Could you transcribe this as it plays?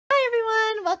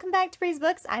welcome back to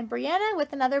Bre'sBooks. I'm Brianna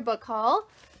with another book haul.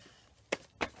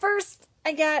 First,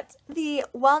 I got the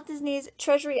Walt Disney's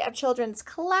Treasury of Children's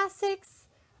Classics.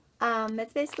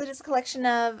 It's basically just a collection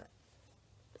of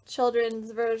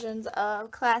children's versions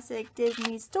of classic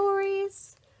Disney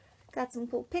stories. Got some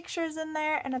cool pictures in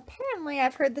there, and apparently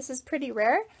I've heard this is pretty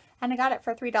rare, and I got it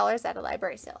for $3 at a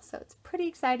library sale, so it's pretty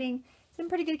exciting. It's in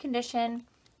pretty good condition,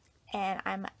 and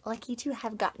I'm lucky to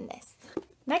have gotten this.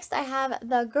 Next, I have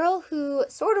The Girl Who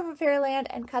Soared Over Fairyland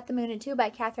and Cut the Moon in Two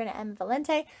by Catherine M.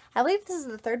 Valente. I believe this is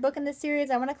the third book in this series.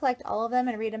 I want to collect all of them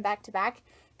and read them back to back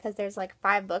because there's like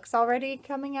 5 books already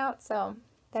coming out, so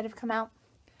that have come out.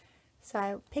 So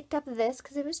I picked up this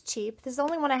because it was cheap. This is the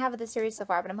only one I have of the series so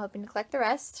far, but I'm hoping to collect the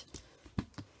rest.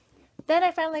 Then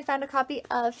I finally found a copy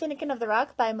of Finnegan of the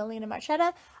Rock by Melina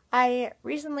Marchetta. I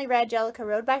recently read Jellicoe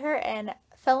Road by her and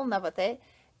fell in love with it.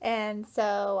 And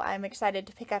so I'm excited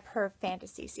to pick up her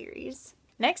fantasy series.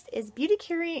 Next is Beauty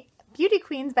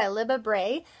Queens by Libib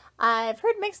App. I've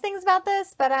heard mixed things about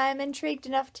this, but I'm intrigued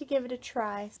enough to give it a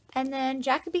try. And then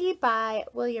Jacoby by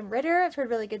William Ritter. I've heard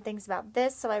really good things about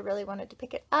this, so I really wanted to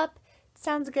pick it up. It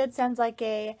sounds good. Sounds like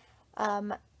a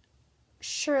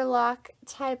Sherlock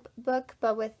type book,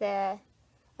 but with a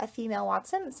female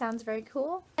Watson. It sounds very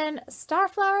cool. And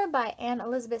Starflower by Anne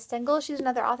Elizabeth Stengel. She's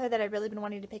another author that I've really been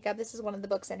wanting to pick up. This is one of the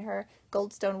books in her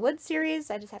Goldstone Wood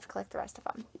series. I just have to collect the rest of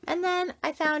them. And then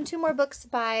I found 2 more books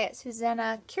by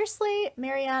Susanna Kearsley,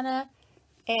 Mariana,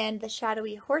 and The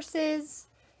Shadowy Horses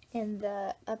in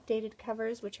the updated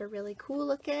covers, which are really cool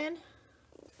looking.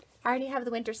 I already have The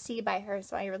Winter Sea by her,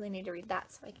 so I really need to read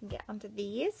that so I can get onto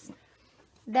these.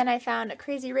 Then I found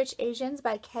Crazy Rich Asians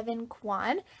by Kevin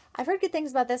Kwan. I've heard good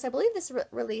things about this. I believe this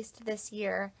released this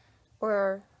year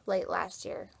or late last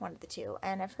year, one of the two.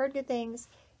 And I've heard good things.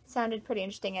 It sounded pretty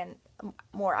interesting and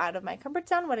more out of my comfort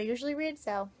zone, what I usually read.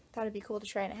 So I thought it'd be cool to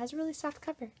try, and it has a really soft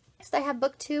cover. Next I have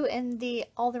book 2 in the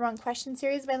All the Wrong Questions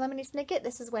series by Lemony Snicket.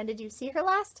 This is When Did You See Her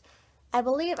Last? I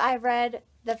believe I've read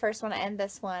the first one and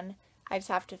this one. I just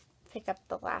have to pick up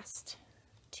the last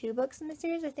 2 books in the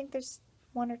series. I think there's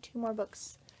 1 or 2 more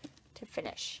books to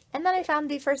finish. And then I found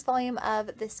the first volume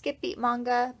of the Skip Beat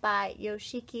manga by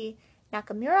Yoshiki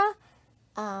Nakamura.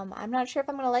 I'm not sure if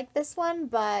I'm going to like this one,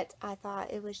 but I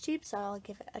thought it was cheap, so I'll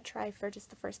give it a try for just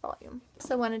the first volume.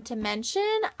 So I wanted to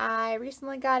mention, I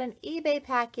recently got an eBay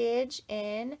package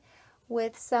in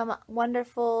with some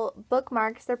wonderful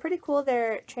bookmarks. They're pretty cool.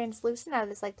 They're translucent out of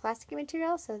this like plasticky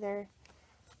material, so they're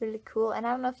really cool. And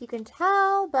I don't know if you can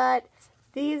tell, but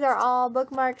these are all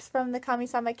bookmarks from the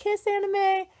Kami-sama Kiss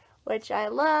anime, which I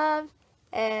love,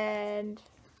 and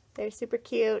they're super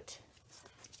cute,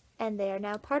 and they are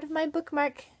now part of my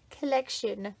bookmark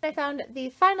collection. I found the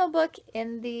final book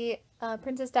in the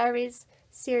Princess Diaries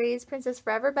series, Princess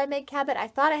Forever by Meg Cabot. I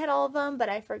thought I had all of them, but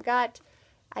I forgot.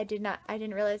 I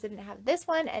didn't realize I didn't have this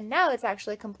one, and now it's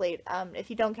actually complete. If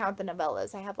you don't count the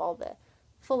novellas, I have all the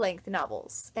full-length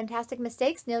novels. Fantastic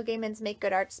Mistakes, Neil Gaiman's Make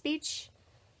Good Art speech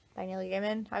by Neil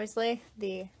Gaiman, obviously,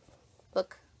 the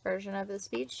book version of the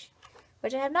speech,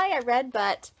 which I have not yet read,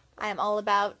 but I am all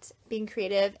about being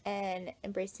creative and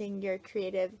embracing your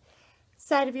creative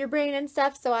side of your brain and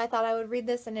stuff, so I thought I would read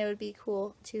this and it would be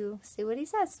cool to see what he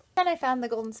says. Then I found The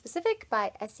Golden Specific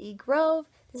by S.E. Grove.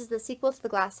 This is the sequel to The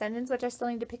Glass Sentence, which I still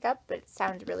need to pick up, but it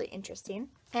sounds really interesting.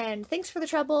 And Thanks for the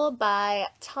Trouble by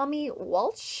Tommy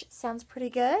Walsh. Sounds pretty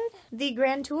good. The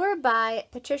Grand Tour by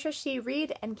Patricia Shea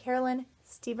Reed and Carolyn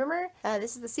Stevermer.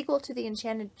 This is the sequel to The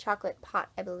Enchanted Chocolate Pot,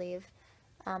 I believe,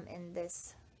 in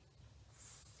this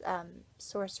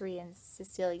Sorcery and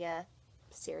Cecilia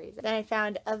series. Then I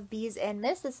found Of Bees and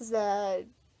Mist. This is a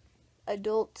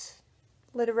adult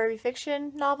literary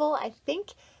fiction novel, I think,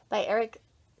 by Eric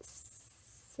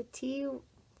Setiwan.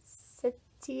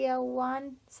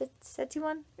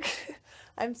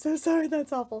 I'm so sorry,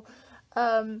 that's awful.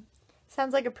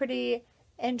 Sounds like a pretty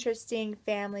interesting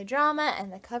family drama,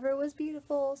 and the cover was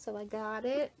beautiful, so I got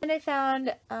it. And I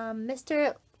found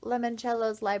Mr.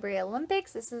 Lemoncello's Library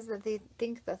Olympics. This is, I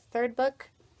think, the 3rd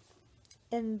book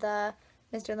in the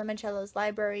Mr. Lemoncello's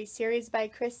Library series by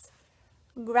Chris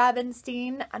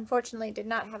Grabenstein. Unfortunately, did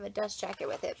not have a dust jacket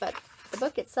with it, but the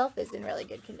book itself is in really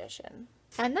good condition.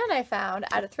 And then I found,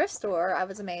 at a thrift store, I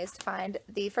was amazed to find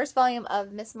the first volume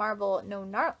of Miss Marvel No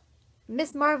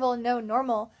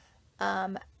Normal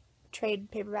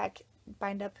trade paperback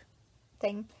bind-up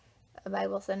thing by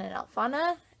Wilson and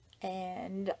Alfana,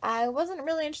 and I wasn't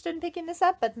really interested in picking this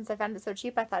up, but since I found it so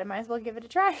cheap, I thought I might as well give it a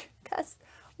try, because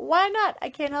why not? I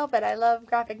can't help it. I love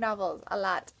graphic novels a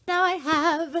lot. Now I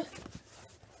have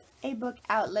a book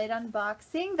outlet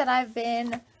unboxing that I've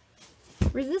been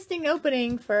resisting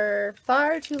opening for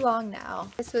far too long now.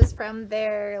 This was from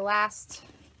their last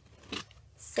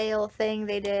sale thing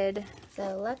they did.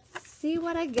 So let's see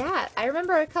what I got. I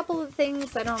remember a couple of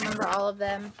things. I don't remember all of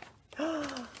them.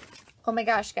 Oh my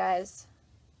gosh, guys.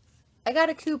 I got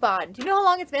a coupon. Do you know how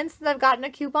long it's been since I've gotten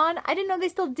a coupon? I didn't know they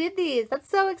still did these. That's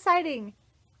so exciting.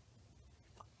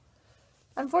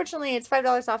 Unfortunately, it's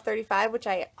 $5 off $35, which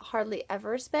I hardly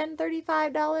ever spend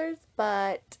 $35,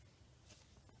 but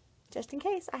just in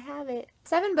case, I have it.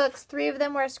 7 books, 3 of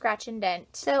them were a scratch and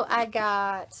dent. So I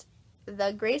got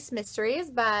The Grace Mysteries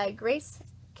by Grace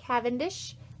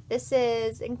Cavendish. This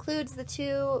includes the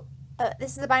two,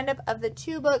 this is a bind up of the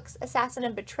 2 books, Assassin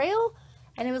and Betrayal,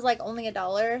 and it was like only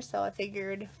 $1, so I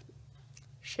figured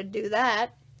should do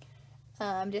that.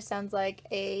 Just sounds like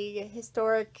a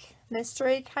historic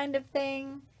mystery kind of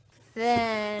thing.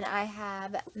 Then I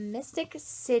have Mystic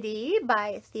City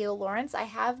by Theo Lawrence. I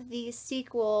have the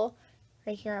sequel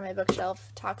right here on my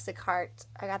bookshelf, Toxic Heart.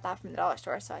 I got that from the dollar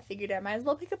store, so I figured I might as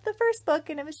well pick up the first book,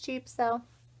 and it was cheap, so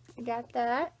I got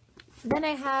that. Then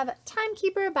I have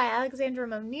Timekeeper by Alexandra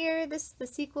Monier. This is the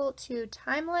sequel to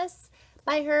Timeless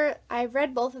by her. I've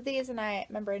read both of these and I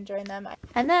remember enjoying them.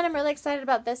 And then I'm really excited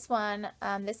about this one.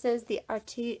 This is The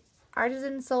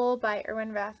Artisan Soul by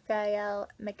Erwin Raphael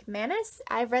McManus.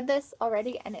 I've read this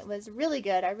already and it was really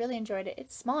good. I really enjoyed it.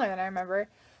 It's smaller than I remember,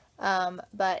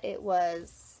 but it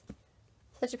was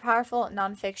such a powerful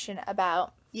nonfiction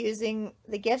about using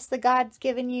the gifts that God's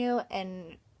given you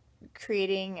and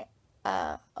creating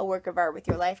a work of art with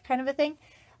your life kind of a thing.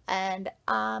 And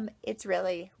it's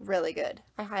really, really good.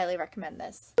 I highly recommend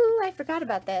this. Ooh, I forgot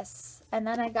about this. And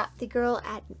then I got The Girl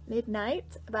at Midnight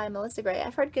by Melissa Gray.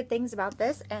 I've heard good things about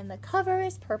this, and the cover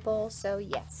is purple, so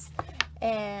yes.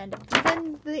 And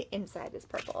even the inside is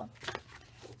purple.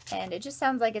 And it just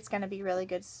sounds like it's going to be a really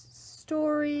good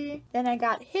story. Then I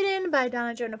got Hidden by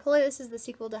Donna Jo Napoli. This is the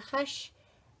sequel to Hush.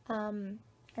 I'm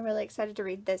really excited to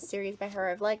read this series by her.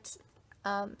 I've liked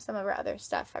some of her other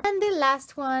stuff. And the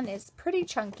last one is pretty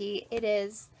chunky. It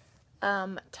is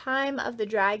Time of the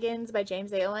Dragons by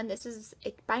James A. Owen. This is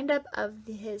a bind-up of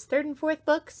his 3rd and 4th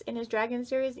books in his dragon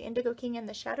series, The Indigo King and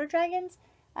the Shadow Dragons.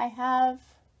 I have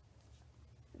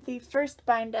the first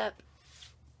bind-up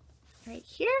right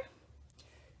here.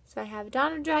 So I have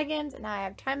Dawn of Dragons, and now I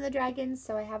have Time of the Dragons.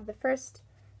 So I have the first,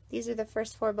 these are the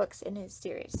first 4 books in his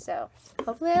series. So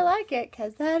hopefully I like it,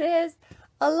 because that is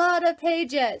a lot of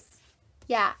pages.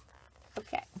 Yeah,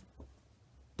 okay.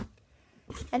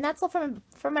 And that's all from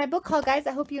my book haul, guys.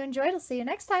 I hope you enjoyed. I'll see you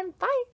next time. Bye!